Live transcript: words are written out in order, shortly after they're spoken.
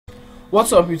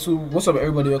What's up YouTube, what's up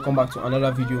everybody, welcome back to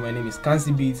another video. My name is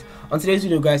KanziiBeats. On today's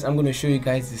video guys, I'm going to show you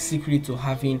guys the secret to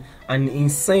having an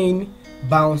insane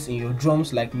bounce in your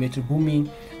drums like Metro Boomin.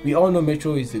 We all know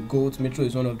Metro is the GOAT. Metro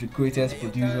is one of the greatest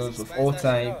producers of all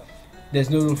time. There's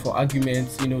no room for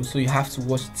arguments, so you have to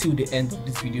watch till the end of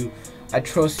this video. I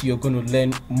trust you're going to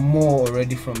learn more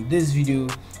already from this video.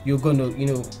 You're going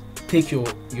to take your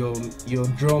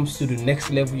drums to the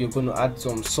next level. You're going to add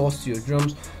some sauce to your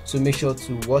drums, so make sure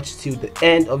to watch till the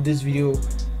end of this video.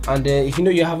 And if you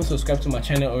know you haven't subscribed to my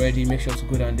channel already, make sure to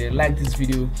go down there, like this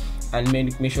video, and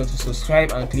make sure to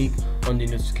subscribe and click on the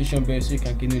notification bell so you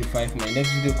can get notified for my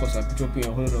next video, because I'll be dropping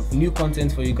a whole lot of new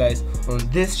content for you guys on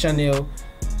this channel.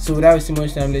 So without wasting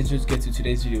much time, let's just get to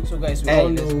today's video. So guys, we all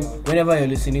know whenever you're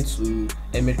listening to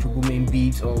a Metro Boomin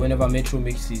beat, or whenever Metro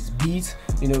makes his beat,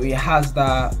 it has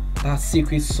that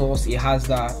secret sauce, it has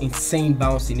that insane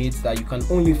bounce in it that you can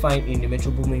only find in the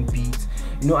Metro Boomin beat.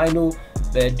 I know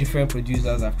different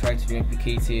producers have tried to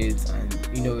replicate it, and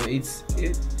it's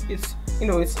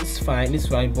fine,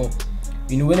 but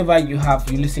whenever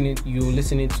you're listening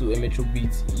to a Metro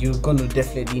beat, you're gonna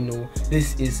definitely know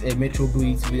this is a Metro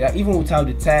beat. Even without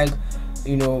the tag,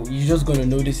 you're just gonna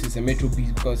know this is a Metro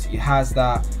beat because it has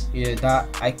that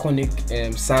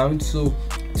iconic sound. So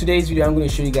today's video, I'm going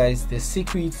to show you guys the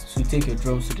secret to take your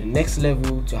drums to the next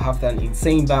level, to have that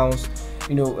insane bounce.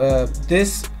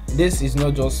 This is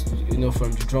not just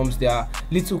from the drums. There are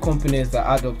little components that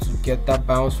add up to get that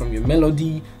bounce, from your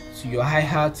melody to your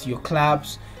hi-hats, your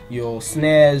claps, your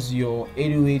snares, your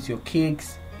 808s, your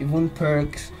kicks, even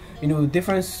perks,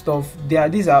 different stuff.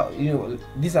 These are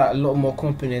a lot more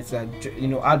components that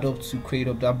add up to create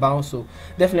up that bounce. So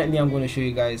definitely I'm going to show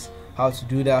you guys how to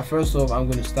do that. First off, I'm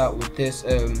going to start with this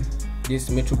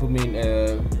Metro Boomin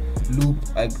loop,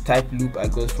 type loop I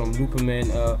got from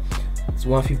Boomin. It's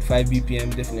 155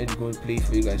 BPM. Definitely going to play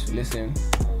for you guys to listen.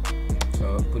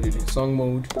 So I'll put it in song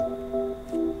mode.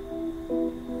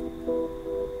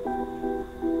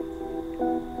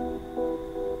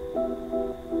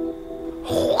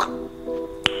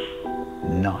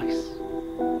 Nice.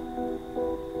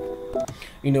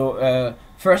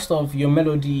 First off, your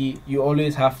melody, you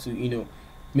always have to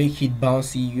make it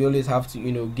bouncy. You always have to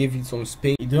give it some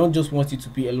space. You don't just want it to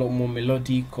be a lot more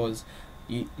melody, because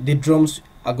the drums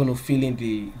are going to fill in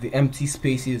the empty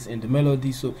spaces in the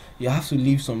melody. So you have to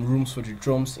leave some rooms for the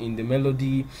drums in the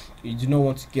melody. You do not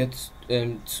want to get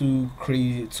too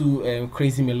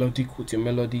crazy melodic with your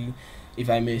melody,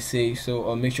 if I may say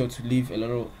so. Make sure to leave a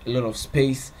lot of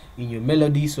space in your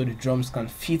melody so the drums can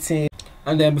fit in.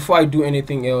 And then before I do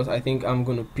anything else, I think I'm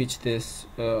gonna pitch this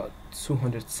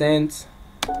 200 cents,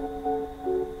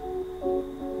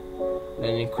 and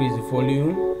increase the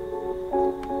volume.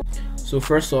 So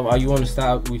first off, you want to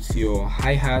start with your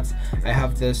hi-hats. I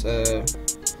have this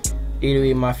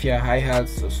 808 Mafia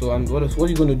hi-hats. So what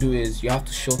you're gonna do is you have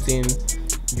to shorten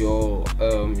your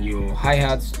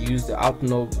hi-hats. Use the out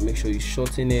knob, make sure you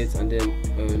shorten it, and then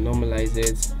normalize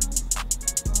it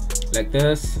like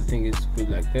this. I think it's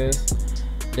good like this.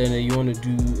 Then you want to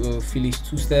do Phillies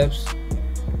 2 steps.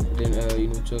 Then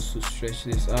just to stretch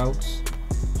this out,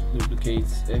 duplicate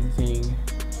everything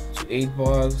to 8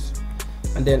 bars,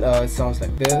 and then it sounds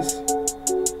like this.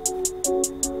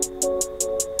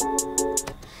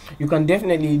 You can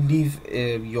definitely leave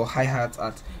your hi-hat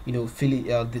at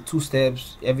the 2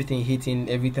 steps, everything hitting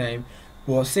every time.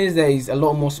 But since there is a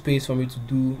lot more space for me to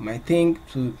do my thing,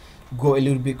 to go a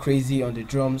little bit crazy on the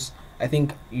drums, I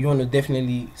think you want to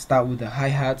definitely start with the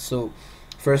hi-hat. So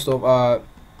first off, I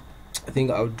think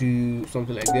I'll do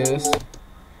something like this.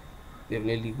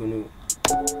 Definitely gonna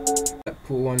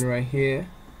put one right here.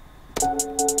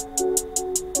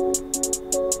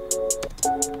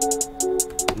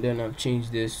 Then I'll change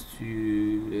this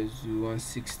to, let's do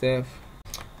 1/6 step.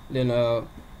 Then I'm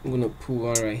gonna put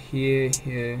one right here,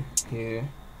 here.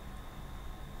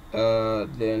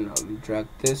 Then I'll drag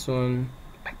this one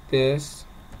like this.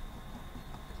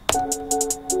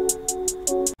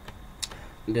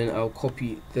 And then I'll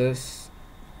copy this,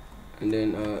 and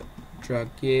then drag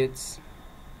it,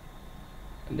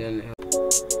 and then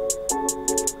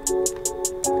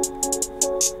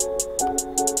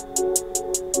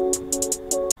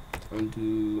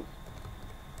undo.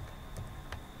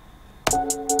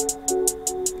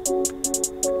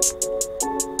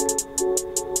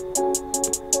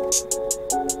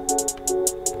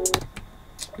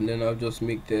 And then I'll just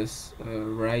make this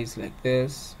rise like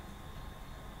this.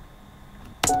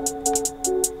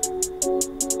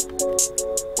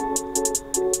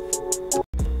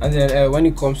 And then when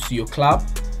it comes to your clap,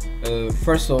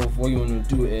 first off, what you want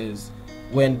to do is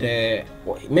when the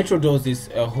Metro does this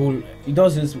it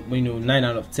does this 9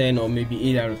 out of 10 or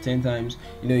maybe 8 out of 10 times.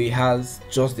 It has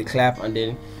just the clap, and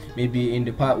then maybe in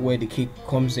the part where the kick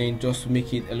comes in, just to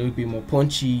make it a little bit more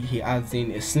punchy, he adds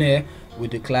in a snare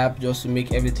with the clap just to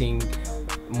make everything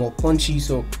more punchy.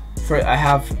 So I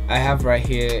have right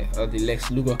here the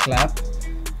Lex Luger clap,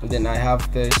 and then I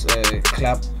have this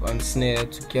clap and snare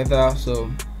together. So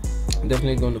I'm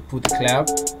definitely going to put the clap.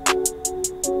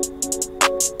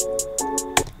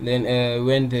 Then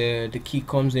when the kick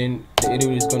comes in, the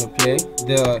 808 is going to play.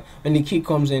 When the kick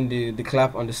comes in, the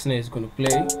clap on the snare is going to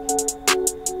play.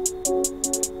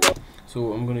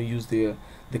 So I'm going to use the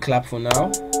clap for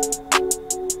now.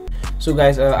 So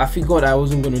guys, I figured I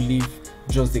wasn't going to leave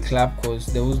just the clap, because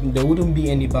there wouldn't be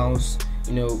any bounce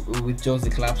with just the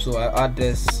clap. So I add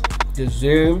the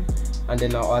zoom, and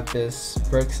then I'll add this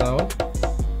perk sound.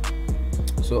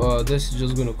 So this is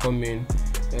just going to come in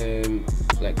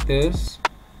like this.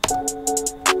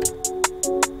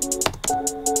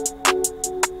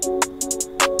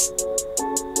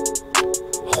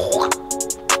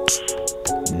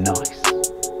 Nice.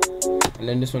 And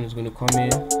then this one is going to come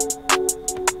in.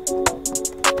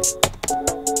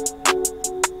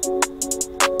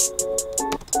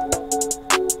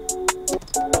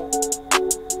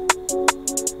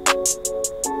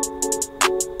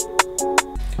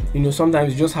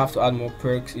 Sometimes you just have to add more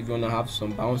perks if you want to have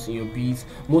some bounce in your beats.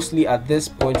 Mostly at this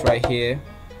point right here,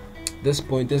 this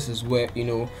is where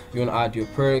you want to add your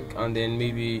perk, and then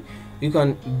maybe you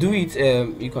can do it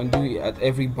at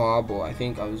every bar, but I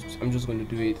think I'm just going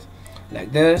to do it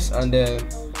like this, and then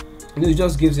it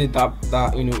just gives it that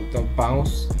the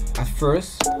bounce at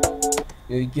first.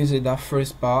 It gives it that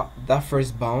first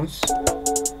bounce,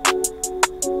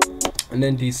 and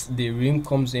then the rim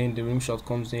comes in, the rim shot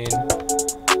comes in.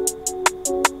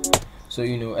 So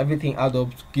everything adds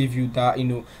up to give you that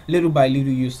little by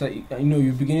little you start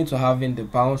you're beginning to having the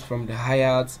bounce from the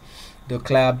hi-hats, the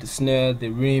clap, the snare, the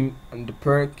rim, and the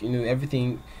perk.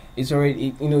 Everything is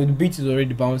already the beat is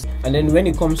already bounced. And then when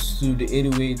it comes to the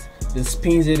 808, the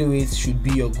spins 808 should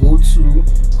be your go-to,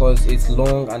 because it's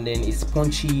long and then it's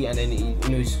punchy, and then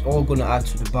it's all gonna add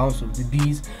to the bounce of the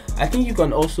beats. I think you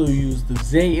can also use the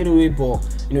Z 808, but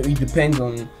it depends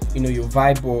on your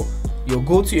vibe. Or your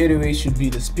go-to 808 should be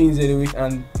the spins 808,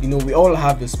 and we all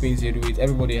have the spins 808.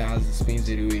 Everybody has the spins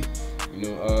 808.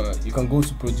 You can go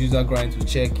to producer grind to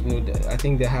check. I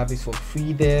think they have it for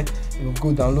free there.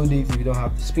 Go download it if you don't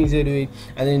have the spins 808.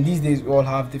 And then these days we all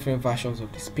have different versions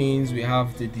of the spins. We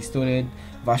have the distorted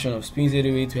version of spins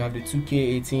 808. We have the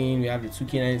 2K18. We have the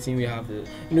 2K19. We have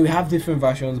we have different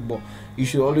versions, but you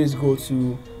should always go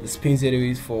to the spins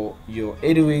 808 for your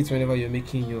 808s whenever you're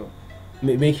making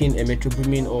a Metro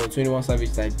Boomin or 21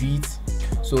 Savage type beat.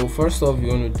 So first off, you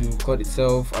want to do chord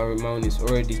itself. Our amount is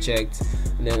already checked,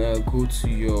 and then go to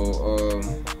your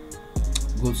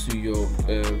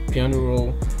piano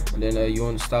roll, and then you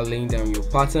want to start laying down your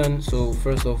pattern. So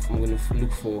first off, I'm going to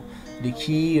look for the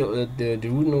key, the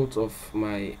root note of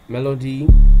my melody.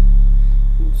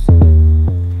 Oops.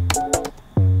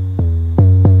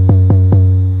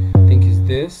 I think it's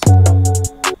this.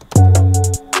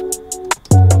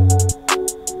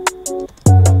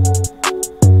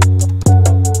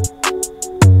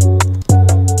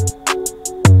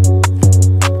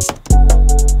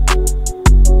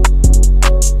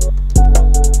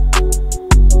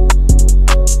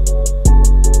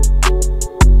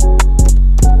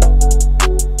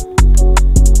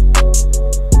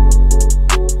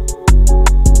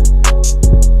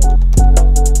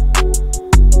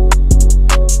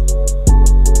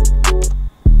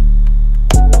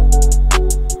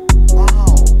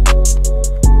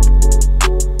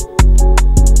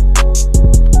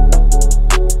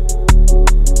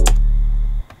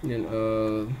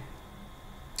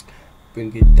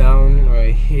 Bring it down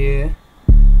right here.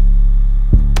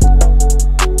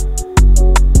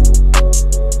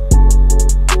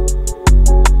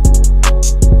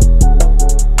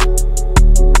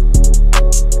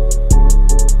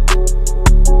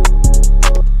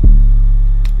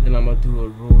 Then I'm gonna do a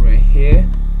roll right here.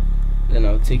 Then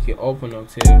I'll take it up an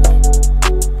octave.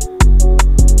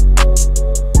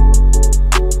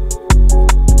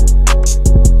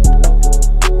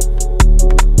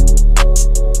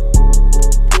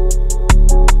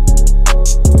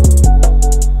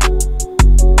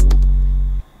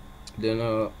 Then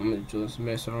I'm gonna just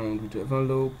mess around with the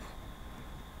envelope.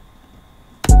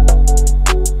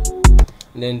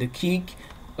 And then the kick.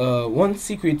 One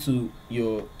secret to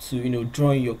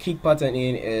drawing your kick pattern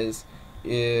in is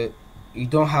you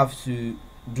don't have to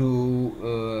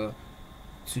do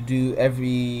to do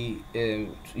every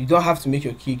you don't have to make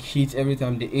your kick hit every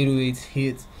time the 808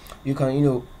 hits. You can, you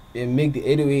know, make the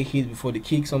 808 hit before the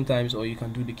kick sometimes, or you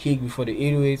can do the kick before the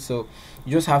 808. So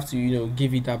you just have to, you know,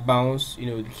 give it that bounce. You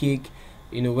know, the kick,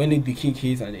 you know, when the kick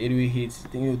hits and the 808 hits,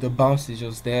 you know, the bounce is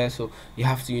just there. So you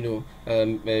have to, you know,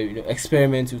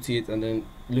 experiment with it and then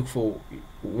look for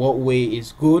what way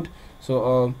is good.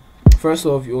 So first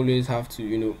off, you always have to,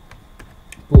 you know,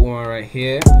 put one right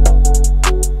here.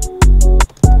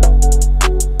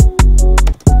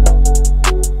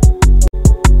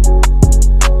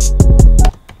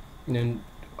 And then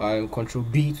Control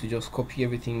B to just copy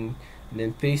everything and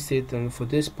then paste it. And for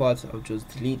this part, I'll just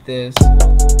delete this.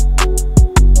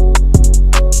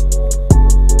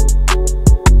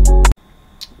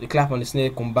 The clap and the snare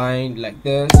combined like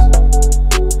this.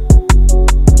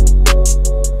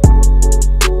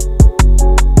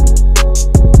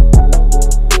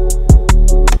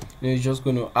 It's just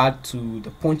going to add to the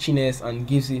punchiness and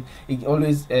gives it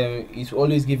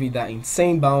always give it that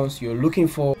insane bounce you're looking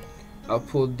for. I'll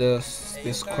put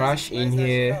this crash in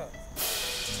here,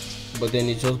 but then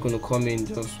it's just going to come in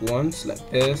just once like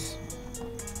this,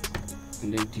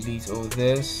 and then delete all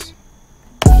this,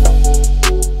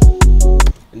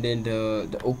 and then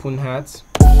the open hat.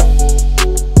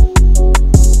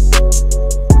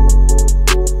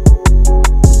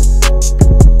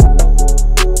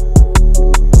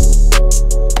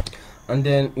 And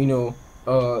then, you know,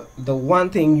 the one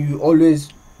thing you always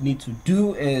need to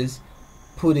do is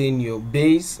put in your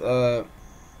bass. I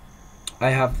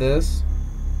have this,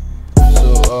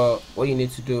 so what you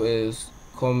need to do is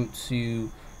come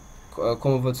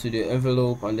over to the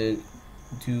envelope and then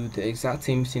do the exact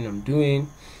same thing I'm doing.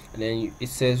 And then it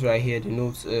says right here the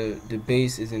notes, the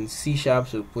bass is in C sharp,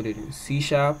 so put it in C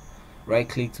sharp. Right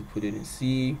click to put it in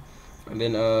C, and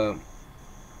then I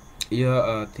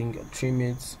think I trim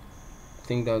it. I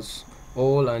think that's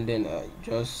all, and then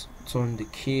just turn the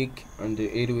kick and the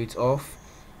 808 off.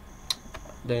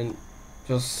 Then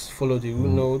just follow the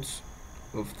root notes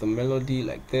of the melody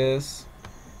like this,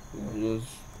 just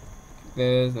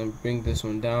this, and bring this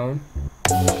one down.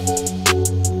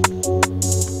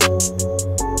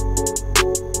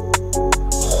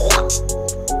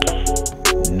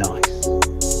 Nice.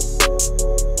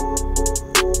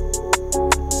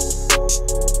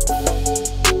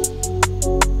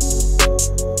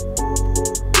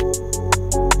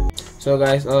 So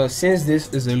guys, since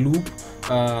this is a loop,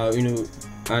 you know,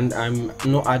 and I'm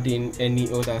not adding any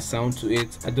other sound to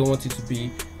it, I don't want it to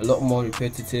be a lot more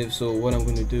repetitive. So what I'm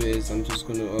going to do is I'm just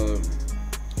going to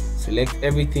select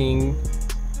everything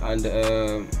and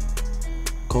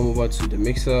come over to the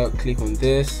mixer, click on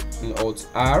this and Alt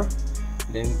R,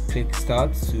 then click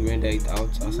start to render it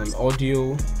out as an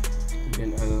audio. And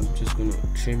then I'm just going to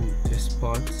trim this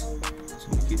part to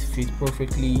make it fit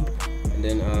perfectly, and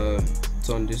then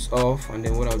turn this off. And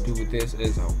then what I'll do with this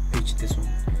is I'll pitch this one,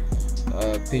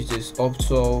 pitch this up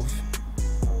 12,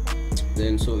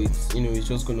 then so it's, you know, it's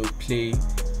just going to play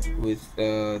with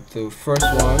the first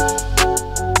one.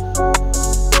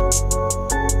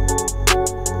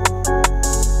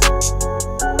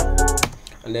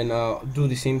 And then I'll do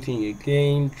the same thing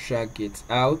again, drag it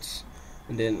out,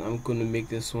 and then I'm going to make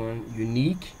this one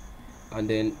unique and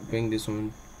then bring this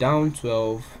one down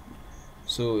 12.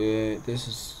 So this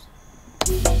is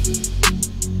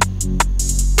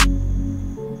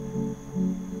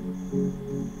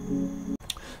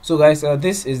so guys,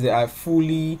 this is I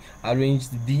fully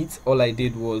arranged the beat. All I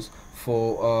did was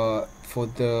for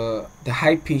the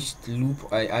high pitched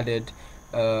loop I added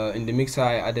in the mixer,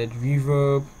 I added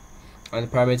reverb, and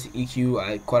the parameter EQ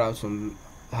I cut out some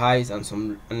highs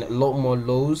and a lot more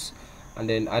lows, and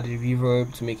then added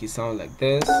reverb to make it sound like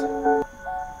this.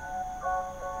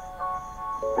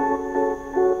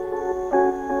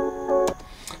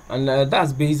 And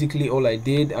that's basically all I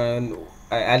did. And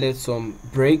I added some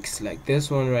breaks like this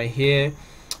one right here,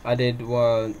 added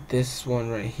this one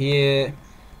right here,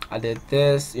 added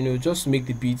this, you know, just to make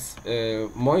the beats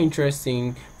more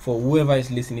interesting for whoever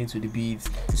is listening to the beats.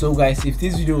 So guys, if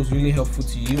this video was really helpful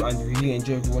to you and you really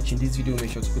enjoyed watching this video,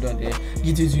 make sure to put on there,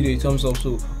 give this video a thumbs up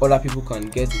so other people can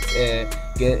get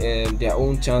their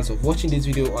own chance of watching this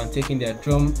video and taking their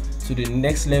drum to the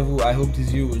next level. I hope this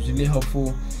video was really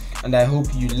helpful, and I hope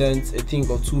you learned a thing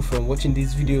or two from watching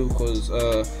this video, because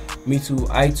me too,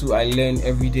 I learn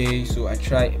every day. So I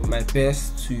try my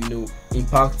best to, you know,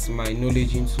 impact my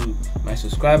knowledge into my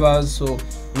subscribers. So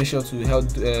make sure to help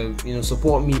you know,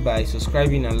 support me by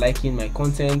subscribing and liking my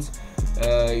content.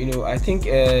 You know, I think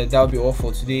that'll be all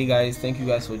for today, guys. Thank you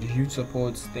guys for the huge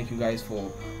support. Thank you guys for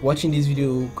watching this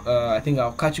video. I think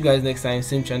I'll catch you guys next time,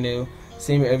 same channel,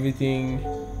 same everything.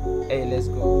 Hey, let's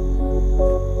go.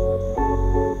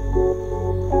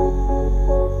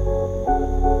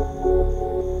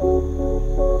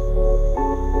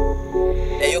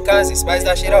 Hey, you Kanzi, spice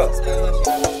that shit up.